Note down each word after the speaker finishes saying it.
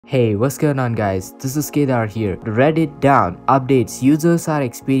Hey, what's going on guys? This is Kedar here. The Reddit down updates. Users are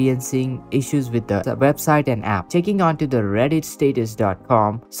experiencing issues with the website and app. Checking onto the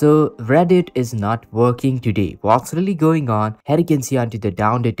redditstatus.com. So Reddit is not working today. What's really going on? Here you can see onto the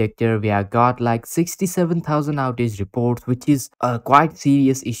down detector we have got like 67,000 outage reports, which is a quite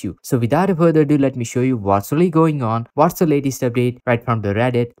serious issue. So without further ado, let me show you what's really going on. What's the latest update right from the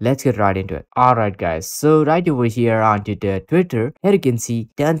Reddit? Let's get right into it. Alright guys, so right over here onto the Twitter, here you can see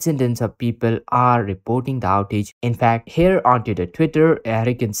tons and tons of people are reporting the outage. In fact, here onto the Twitter, here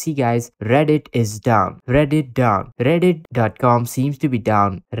you can see guys, Reddit is down. Reddit down. Reddit.com seems to be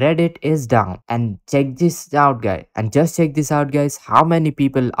down. Reddit is down. And check this out guys. And just check this out guys, how many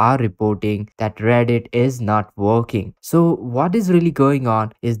people are reporting that Reddit is not working. So what is really going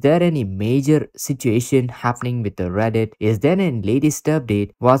on? Is there any major situation happening with the Reddit? Is there any latest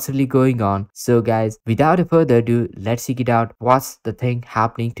update? What's really going on? So guys, without further ado, let's check it out. What's the thing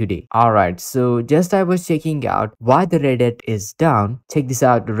happening today? Alright, so just I was checking out why the Reddit is down. Check this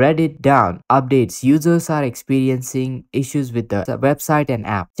out. Reddit down updates. Users are experiencing issues with the website and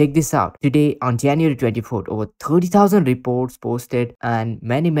app. Check this out. Today on January 24th, over 30,000 reports posted and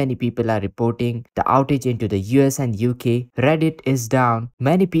many people are reporting the outage into the US and UK. Reddit is down.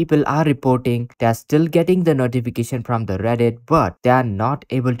 Many people are reporting they are still getting the notification from the Reddit, but they are not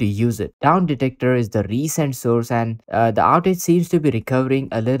able to use it. Down detector is the recent source, and the outage seems to be recovering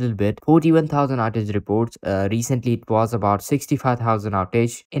a little bit. 41,000 outage reports. Recently it was about 65,000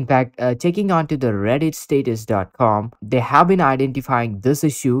 outage. In fact, checking onto the redditstatus.com, they have been identifying this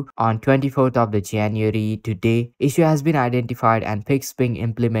issue on 24th of the January. Today issue has been identified and fix being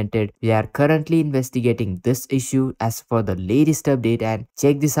implemented. We are currently investigating this issue as for the latest update. And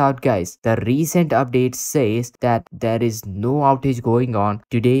check this out guys, the recent update says that there is no outage going on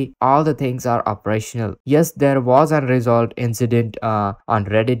today. All the things are operational. Yes, there was a unresolved incident on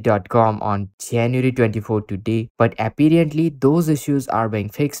reddit.com on January 24th today, but apparently those issues are being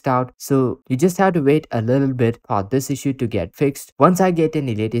fixed out. So you just have to wait a little bit for this issue to get fixed. Once I get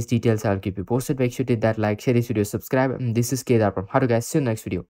any latest details, I'll keep you posted. Make sure to hit that like, share this video, subscribe. And this is Kedar from How to Guys. See you in the next video.